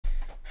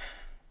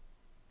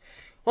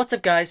What's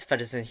up guys,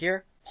 Fehdison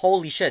here.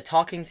 Holy shit,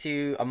 talking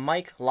to a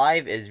mic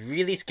live is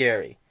really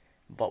scary.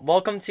 But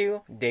welcome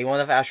to day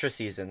 1 of Astro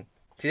season.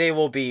 Today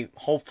we'll be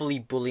hopefully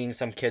bullying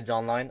some kids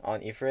online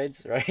on Aether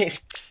Raids,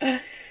 right?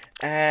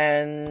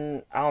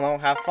 And, I don't know,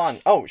 have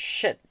fun. Oh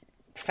shit,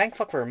 thank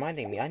fuck for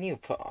reminding me. I need to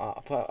put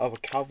up a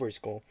Cowboys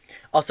goal.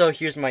 Also,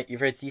 here's my Aether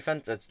Raids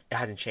defense. It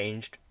hasn't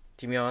changed,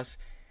 to be honest.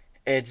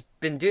 It's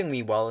been doing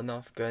me well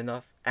enough, good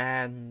enough,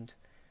 and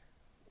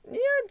yeah,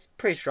 it's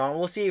pretty strong.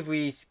 We'll see if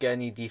we get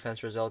any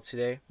defense results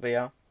today. But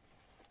yeah,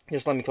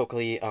 just let me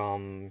quickly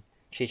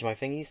change my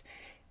thingies.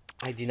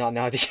 I do not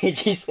know how to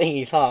change these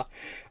thingies, huh?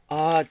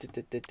 Where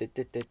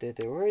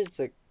is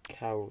the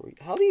cavalry?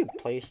 How do you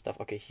play stuff?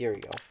 Okay, here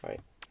we go.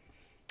 Right.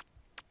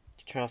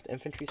 Turn off the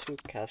infantry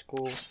suit,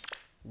 casco.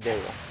 There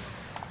we go.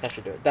 That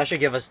should do it. That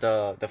should give us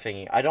the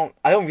thingy. I don't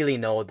really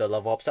know the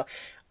level up stuff.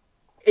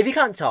 If you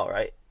can't tell,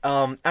 right?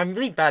 I'm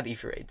really bad at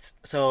Aether Raids,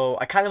 so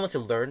I kind of want to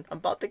learn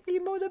about the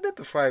game mode a bit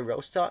before I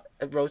roast it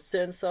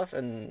and stuff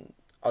and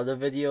other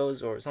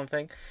videos or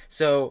something.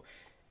 So,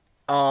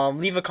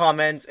 leave a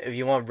comment if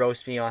you want to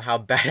roast me on how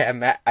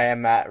bad I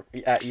am at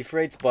Aether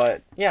Raids.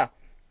 But yeah,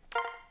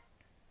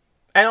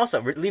 and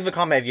also leave a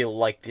comment if you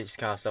like this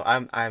kind of stuff.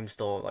 I'm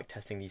still like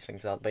testing these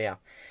things out. But yeah,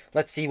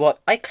 let's see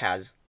what Ike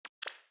has.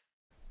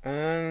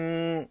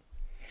 It's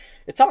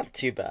not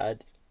too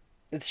bad.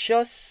 It's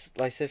just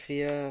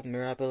Lysithia,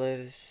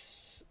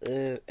 Mirabilis,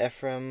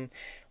 Ephraim,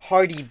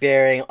 Hardy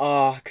Bearing,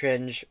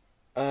 cringe,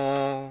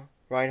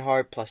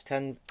 Reinhardt,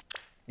 +10,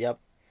 yep.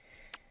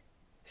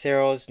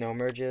 Ceros, no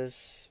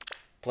merges,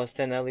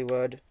 +10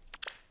 Elliewood,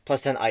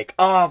 +10 Ike.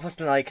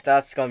 +10 Ike,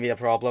 that's gonna be a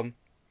problem.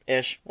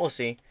 Ish, we'll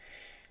see.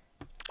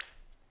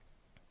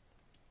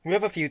 We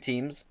have a few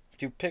teams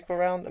to pick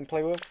around and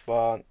play with,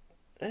 but,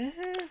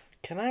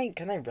 can I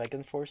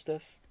Regan force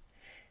this?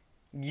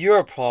 You're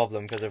a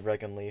problem because of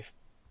Regan Leaf.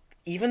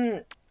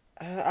 Even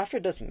after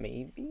this,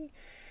 maybe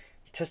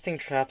testing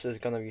traps is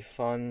gonna be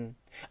fun.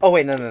 Oh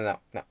wait, no.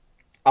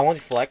 I want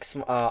to flex.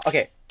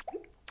 Okay,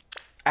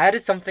 I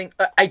added something.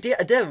 I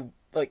did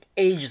like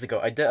ages ago.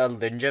 I did a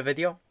Linja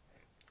video,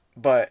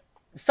 but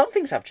some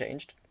things have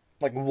changed.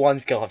 Like one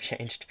skill have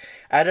changed.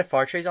 I added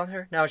far trace on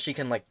her. Now she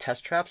can like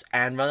test traps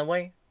and run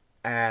away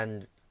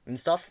and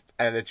stuff.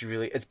 And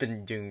it's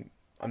been doing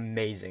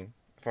amazing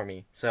for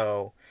me.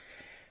 So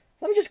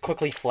let me just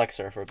quickly flex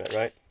her for a bit,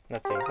 right?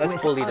 Let's see. Let's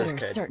bully this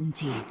kid.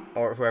 Certainty.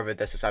 Or whoever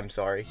this is, I'm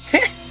sorry.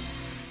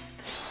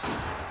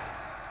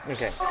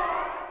 Okay.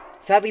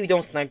 Sadly, we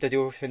don't snipe the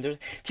duo with Hinder. To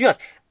be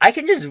honest, I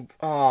can just...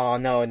 Oh,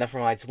 no, never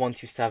mind. It's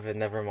 127,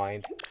 never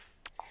mind.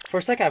 For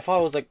a second, I thought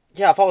it was like...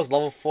 Yeah, I thought it was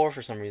level 4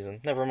 for some reason.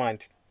 Never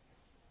mind.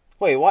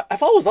 Wait, what? I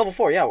thought it was level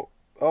 4, yeah.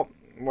 Oh,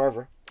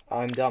 wherever.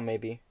 I'm dumb,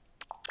 maybe.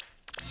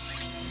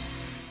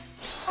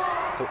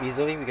 So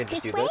easily, we can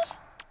just do this.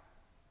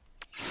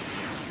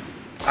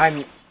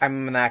 I'm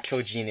an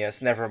actual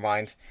genius. Never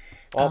mind.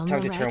 Well,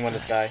 time to turn on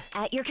this guy.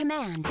 At your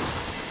command.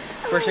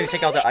 First, we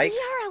take out the Ike.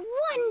 You're a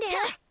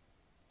wonder.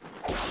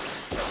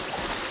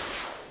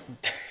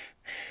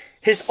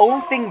 His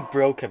own thing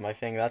broke him. I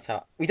think that's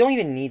how. We don't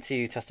even need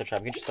to test the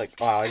trap. We can just like.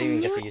 Wow, I didn't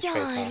even get to use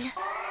trace, huh?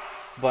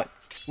 But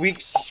we.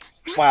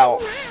 Wow.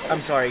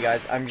 I'm sorry,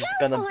 guys. I'm just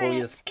gonna bully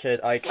this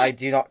kid. I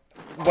do not.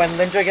 When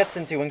Linja gets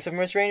into Wings of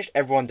Mist range,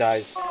 everyone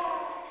dies.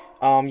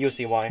 You'll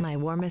see why. My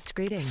warmest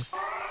greetings.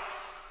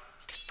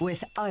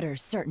 With utter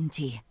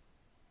certainty.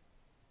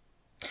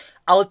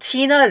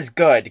 Altina is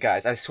good,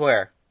 guys, I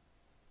swear.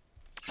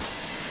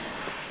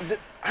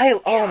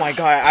 Oh my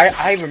god,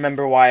 I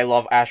remember why I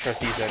love Astro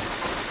season.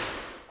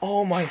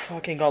 Oh my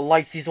fucking god,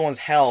 Light season 1's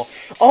hell.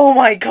 Oh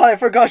my god, I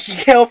forgot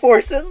she Gale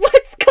Forces.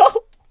 Let's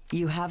go!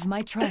 You have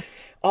my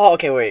trust. Oh,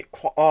 okay, wait.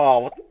 Oh,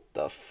 what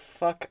the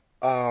fuck?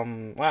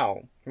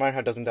 Wow.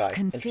 Reinhardt doesn't die.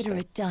 Consider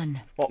it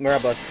done. Well,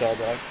 Mirabel's spell,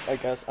 though, I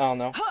guess. I don't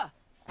know.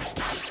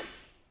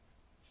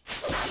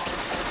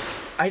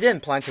 I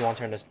didn't plan to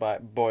one-turn this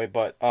boy,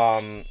 but,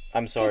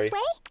 I'm sorry. This way?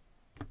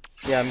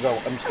 Yeah, I'm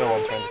just gonna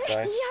one-turn this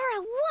guy. You're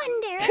a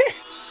wonder!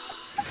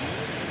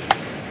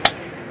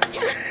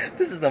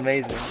 This is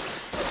amazing.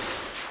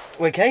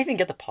 Wait, can I even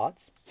get the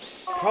pots?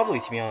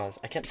 Probably, to be honest.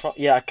 I can't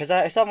yeah, because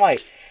I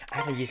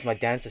haven't used my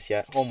dances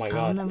yet. Oh my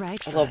god.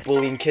 Right I love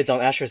bullying kids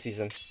on Astro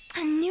season.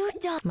 A new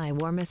dog. My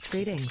warmest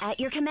greetings. At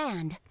your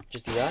command.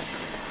 Just do that.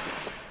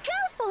 Go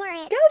for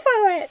it! Go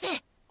for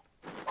it!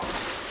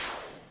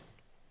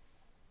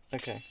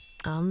 Okay.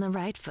 On the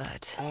right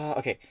foot.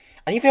 Okay.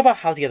 I need to figure out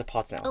how to get the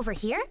pots now. Over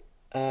here?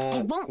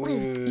 I won't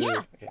lose.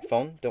 Yeah. Okay,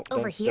 phone. Don't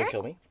kill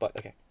me. But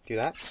okay, do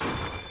that.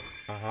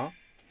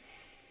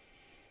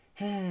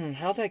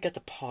 How do I get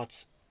the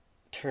pots?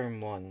 Turn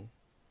 1.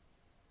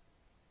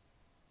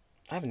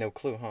 I have no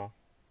clue, huh?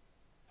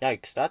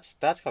 Yikes, that's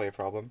gotta be a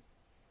problem.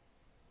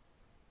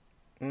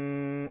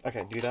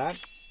 Okay, do that.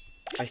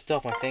 I still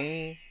have my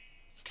thingy.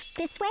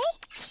 This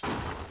way?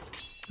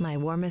 My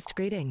warmest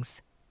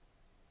greetings.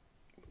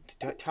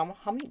 How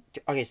many?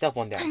 Okay, still have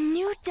one dance. A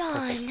new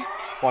dawn.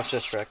 Perfect. Watch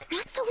this trick.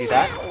 Not so do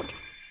that. loud.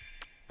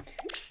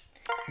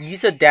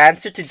 Use a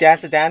dancer to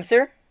dance a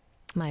dancer?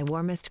 My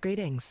warmest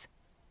greetings.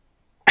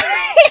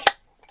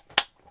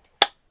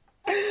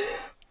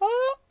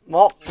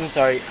 Well, I'm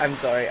sorry. I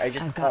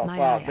just I've got oh my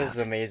wow, eye this out. is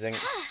amazing.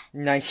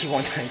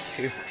 91 times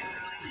 2.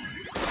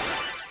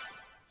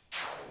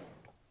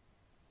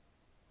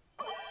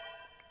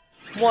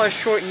 What a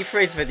short ETH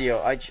Raids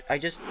video. I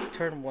just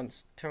turned one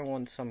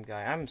some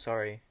guy. I'm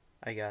sorry,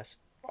 I guess.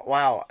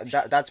 Wow,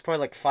 that's probably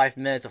like 5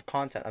 minutes of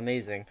content.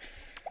 Amazing.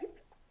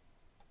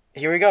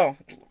 Here we go.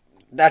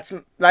 That's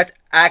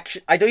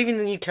actually, I don't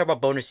even need to care about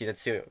bonus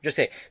units too. Just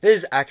say this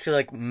is actually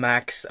like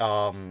max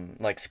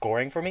like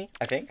scoring for me,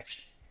 I think.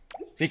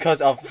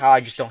 Because of how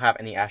I just don't have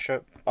any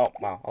Astra. Oh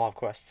wow, a lot of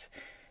quests.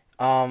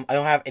 I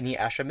don't have any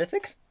Astra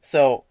mythics.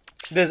 So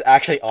this is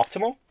actually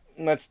optimal.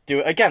 Let's do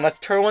it again. Let's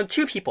turn on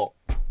 2 people.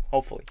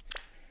 Hopefully.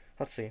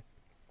 Let's see.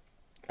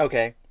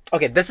 Okay.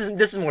 Okay, this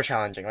is more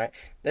challenging, right?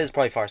 This is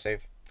probably far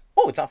save.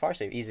 Oh, it's not far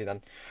save. Easy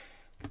then.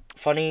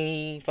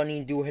 Funny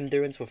duo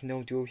hindrance with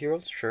no duo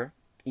heroes. Sure.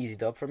 Easy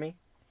dub for me.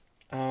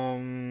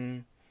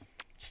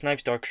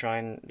 Snipes Dark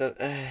Shrine. This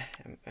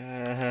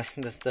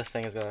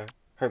thing is gonna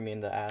hurt me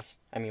in the ass.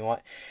 I mean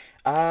what?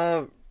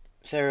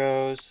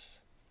 Saros,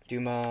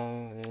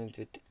 Duma,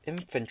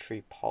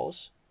 Infantry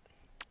Pulse.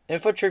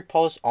 Infantry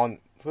Pulse on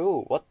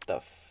who? What the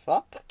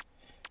fuck?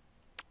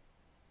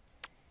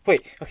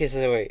 Wait, okay,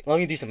 so wait, let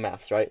me do some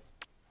maths, right?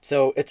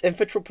 So it's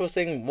infantry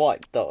pulsing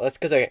what though? That's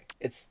because okay,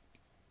 it's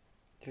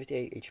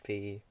 58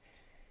 HP.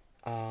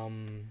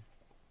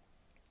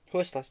 Who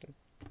has last name?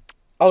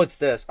 Oh, it's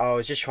this. Oh,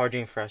 it's just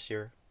charging fresh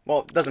here.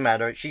 Well, it doesn't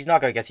matter. She's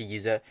not gonna get to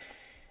use it.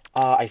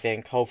 I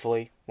think.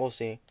 Hopefully, we'll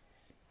see.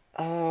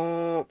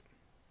 This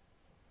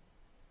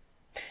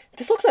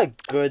looks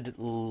like good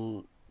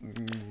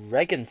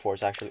Regan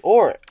Force actually,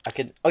 or I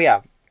could. Oh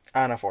yeah,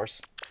 Ana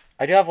Force.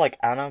 I do have like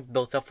Ana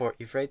built up for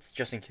ETH Raids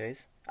just in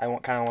case. I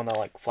kind of want to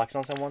like flex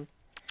on someone.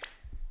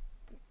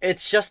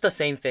 It's just the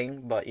same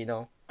thing, but you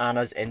know,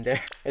 Ana's in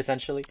there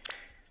essentially.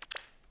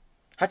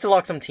 Had to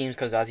lock some teams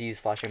because as he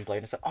used Flashing Blade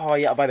and stuff. Oh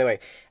yeah, by the way,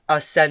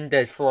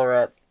 Ascended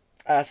Floret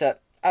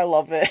asset. I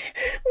love it.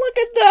 Look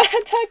at that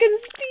attack and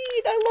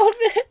speed. I love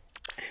it.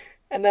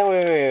 And then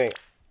wait.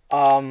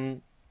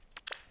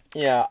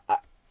 Yeah.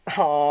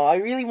 I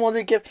really want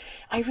to give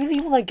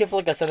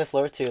like Ascended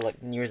Floret to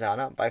like Nir's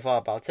Ana, but I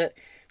thought about it.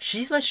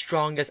 She's my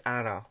strongest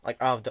Ana, like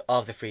of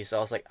the three. So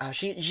I was like,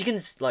 she can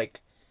like,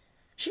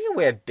 she can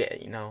weigh a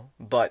bit, you know.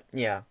 But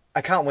yeah,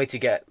 I can't wait to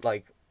get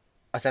like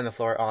Ascended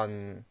Floret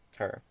on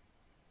her.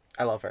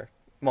 I love her.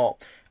 Well,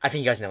 I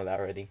think you guys know that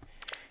already.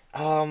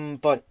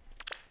 But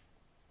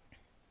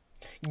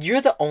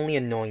you're the only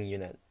annoying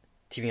unit,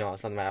 to be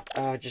honest, on the map.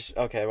 Just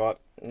okay. Well,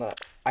 no,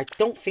 I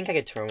don't think I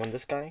can turn on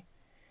this guy.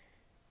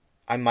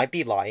 I might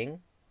be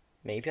lying.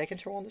 Maybe I can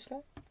turn on this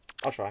guy.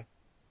 I'll try.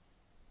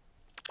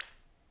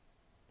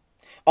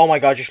 Oh my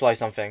god, just realized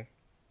something.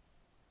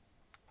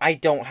 I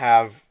don't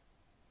have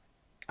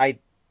a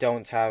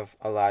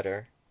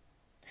ladder.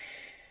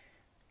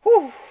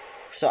 Whew.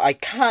 So I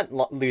can't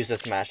lose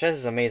this match. This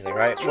is amazing,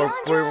 right?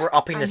 We're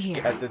upping this. I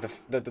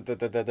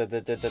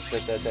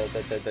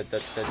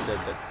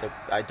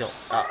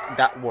don't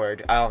that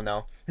word. I don't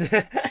know.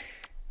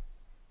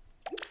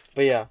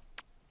 But yeah.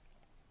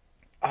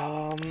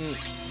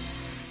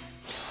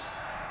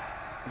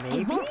 Maybe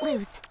I won't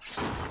lose.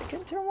 I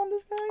can turn on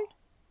this guy.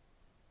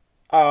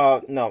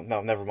 No,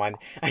 never mind.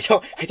 I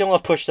don't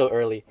want to push so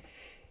early.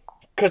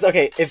 Cause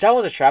okay, if that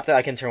was a trap, that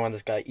I can turn on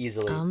this guy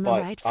easily.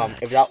 But right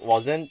if that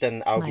wasn't,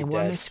 then I would be My dead.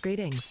 warmest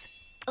greetings.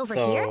 Over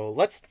So here?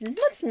 let's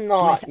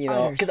not, you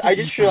know, because I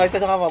just realized I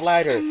don't have a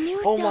ladder.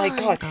 Oh my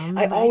god,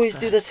 I always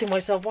do this to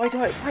myself. Why do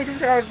I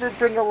ever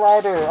bring a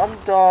ladder?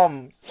 I'm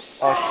dumb.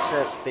 Oh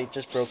shit, they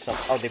just broke some.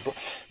 Oh,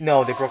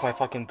 they broke my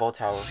fucking bow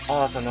tower.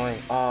 Oh, that's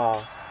annoying.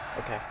 Oh,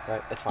 okay,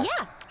 right, it's fine.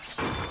 Yeah.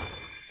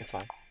 It's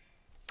fine.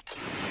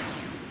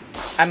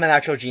 I'm an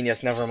actual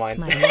genius. Never mind.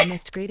 My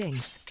warmest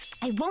greetings.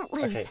 I won't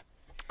lose. Okay.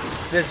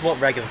 This is what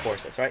Regan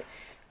Force is, right?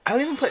 I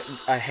don't even put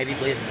a Heavy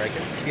Blade in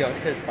Regan, to be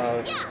honest, because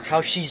of how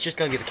she's just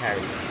gonna be the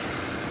carry.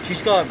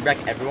 She's gonna wreck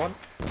everyone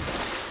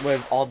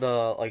with all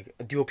the like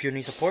dual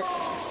puny support.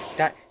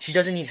 That she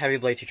doesn't need Heavy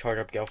Blade to charge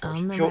up Gale Force.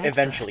 She'll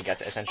eventually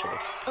get it, essentially.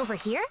 Over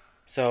here?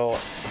 So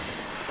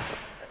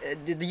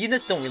the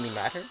units don't really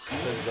matter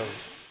because of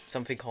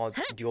something called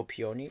dual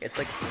peony. It's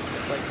like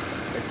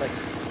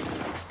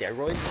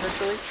steroids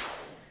essentially.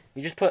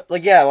 You just put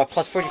like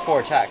plus 34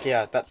 attack.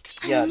 Yeah, that's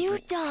yeah. New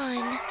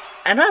dawn.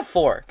 And I have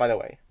 4, by the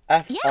way.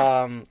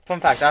 Fun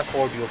fact, I have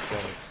 4 dual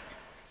peonies.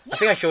 I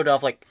think I showed it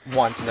off like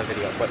once in the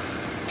video, but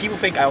people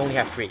think I only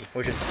have 3,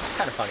 which is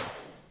kind of funny.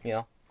 You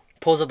know,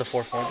 pulls up the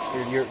 4th one.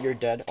 You're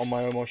dead.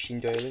 Omayo Moshin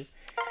Doilu.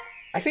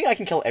 I think I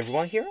can kill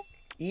everyone here,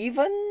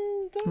 even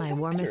the My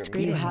warmest Victor.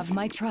 greetings. You have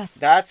my trust.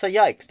 That's a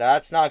yikes.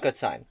 That's not a good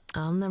sign.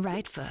 On the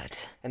right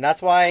foot. And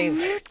that's why.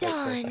 New Wait for a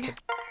dawn. second.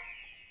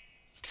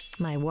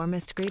 My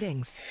warmest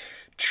greetings.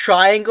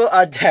 Triangle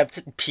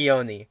Adept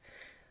Peony.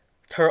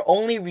 Her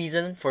only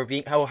reason for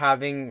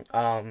having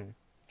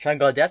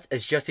Triangle Adept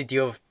is just to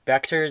deal with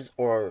Vectors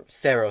or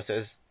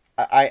Seroses.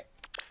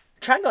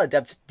 Triangle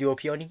Adept Duo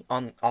Peony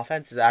on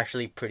offense is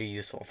actually pretty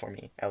useful for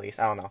me, at least.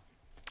 I don't know.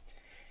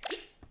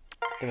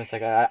 Give me a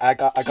second. I You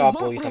got won't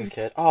bully some lose.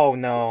 kid. Oh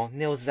no,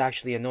 Nils is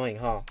actually annoying,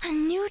 huh? A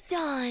new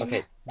dawn.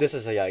 Okay, this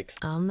is a yikes.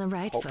 On the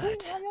right Hopefully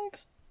foot. not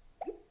yikes.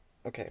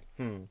 Okay,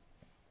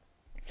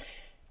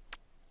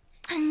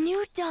 A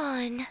new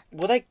dawn.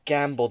 Would I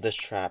gamble this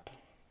trap?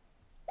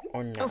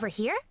 Or no? Over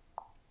here?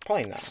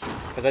 Probably not.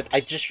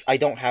 Because I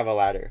don't have a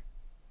ladder.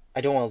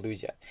 I don't want to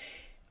lose yet.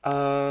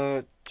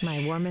 My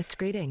warmest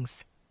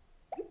greetings.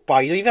 Wow,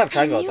 you don't even have A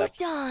triangle new depth.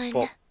 dawn.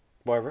 Well,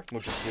 whatever. We'll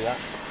just do that.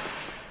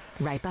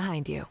 Right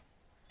behind you.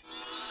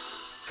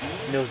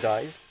 Nose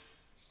dies.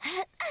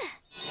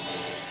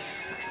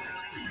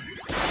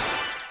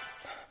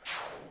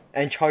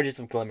 And charges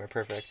of glimmer.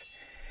 Perfect.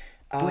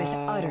 With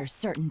utter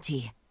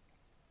certainty.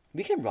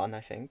 We can run, I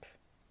think.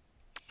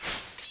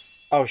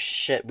 Oh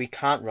shit, we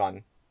can't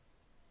run.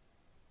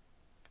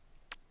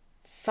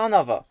 Son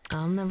of a.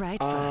 On the right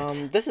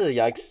foot. This is a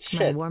yikes. Shit.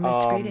 My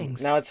warmest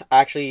greetings. Now it's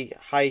actually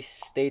high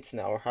states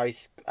now, or high.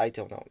 I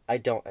don't know. I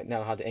don't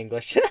know how to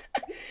English.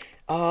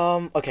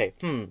 Okay.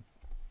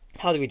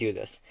 How do we do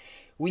this?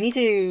 We need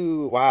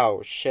to.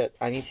 Wow. Shit.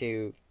 I need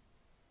to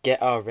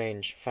get out of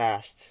range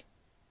fast,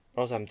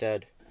 or else I'm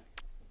dead.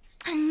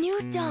 A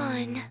new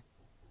dawn.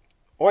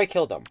 Or I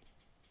kill them.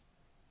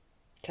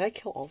 Can I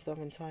kill all of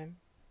them in time?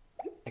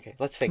 Okay,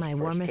 let's fake My it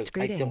first, warmest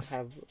 'cause I don't greetings.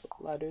 have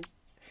ladders.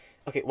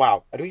 Okay,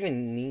 wow. I don't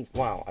even need...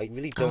 Wow, I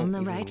really don't On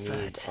the even right need,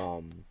 foot.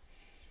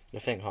 the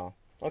thing, huh?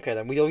 Okay,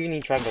 then we don't even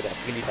need triangle depth.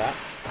 We can do that.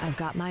 I've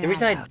got my The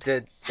reason eye I out.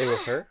 did it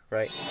with her,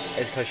 right,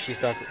 is because she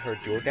starts her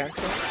dual dance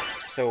game.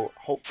 So,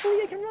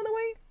 hopefully I can run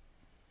away?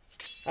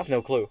 I have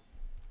no clue.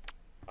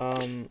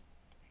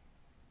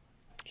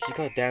 She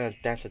got a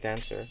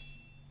dancer.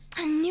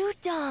 A new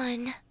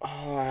dawn.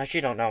 Oh, I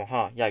actually don't know,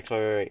 huh? Yikes,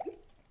 wait.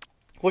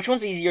 Which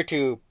one's easier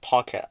to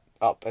pocket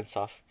up and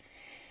stuff?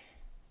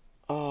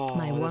 Oh,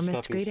 My this warmest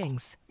gotta be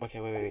greetings. Okay,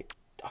 wait.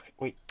 Okay,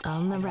 wait.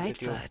 On the I have to right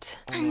do- foot.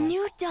 Oh, A no.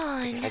 new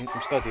dawn. I'm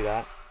just gonna do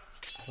that.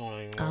 I don't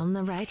want anymore. On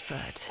the right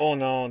foot. Oh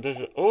no,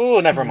 there's. Oh,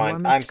 never My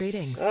mind. warmest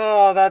greetings.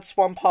 Oh, that's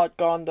one pot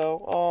gone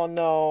though. Oh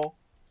no,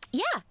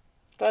 Yeah.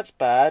 that's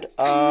bad.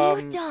 A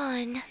new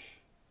dawn.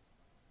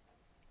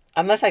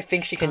 Unless I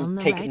think she On can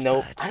the take right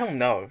no. foot. I don't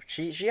know.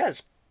 She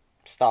has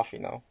stuff, you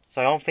know.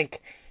 So I don't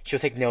think she'll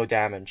take no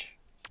damage.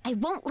 I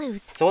won't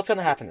lose. So what's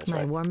gonna happen is My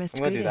right. warmest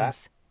I'm gonna do that.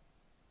 greetings.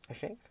 I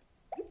think.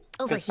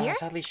 Over 'Cause, here?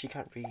 sadly, she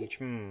can't reach.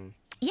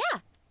 Yeah.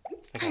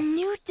 Okay. A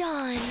new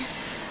dawn.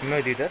 I'm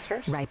gonna do this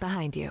first. Right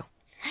behind you.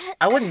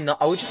 I would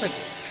not. I would just like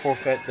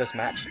forfeit this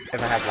match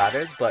if I had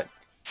ladders, but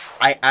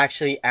I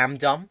actually am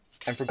dumb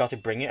and forgot to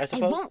bring it. I I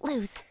suppose. won't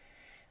lose.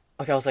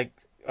 Okay,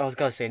 I was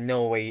gonna say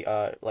no way.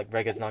 Like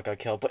Rega's not gonna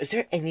kill, but is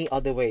there any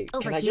other way?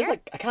 Over Can I here? just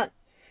like I can't.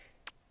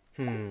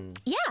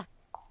 Yeah.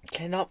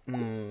 Cannot.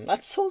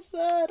 That's so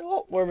sad.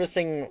 Oh, we're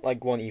missing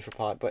like one Aether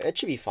pot, but it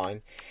should be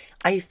fine.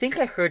 I think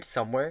I heard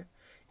somewhere,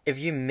 if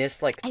you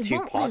miss like I 2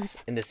 won't pots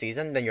lose. in the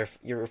season, then you're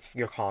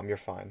calm, you're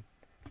fine.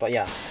 But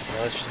yeah,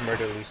 okay, let's just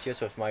murder Lucius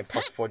with my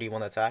plus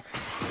 41 attack.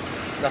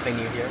 Nothing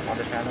new here on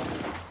the channel.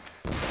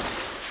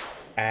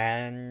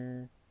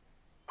 And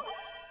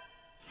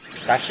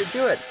that should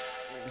do it.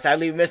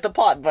 Sadly, we missed a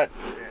pot, but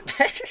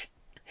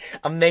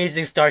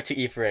amazing start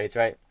to Aether Raids,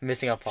 right?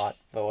 Missing a pot,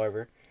 but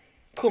whatever.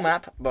 Cool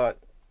map, but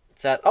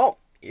sad. Oh,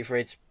 Aether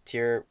Raids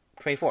tier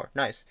 24,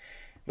 nice.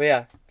 But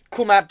yeah,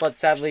 cool map, but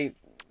sadly,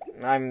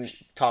 I'm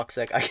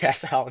toxic, I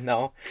guess. I don't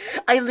know.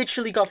 I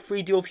literally got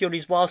 3 dual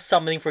peonies while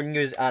summoning for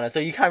News Anna, so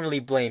you can't really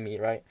blame me,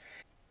 right?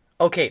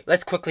 Okay,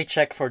 let's quickly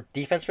check for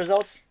defense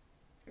results.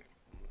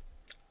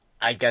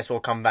 I guess we'll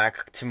come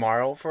back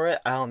tomorrow for it.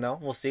 I don't know.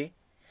 We'll see.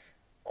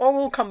 Or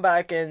we'll come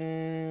back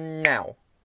in now.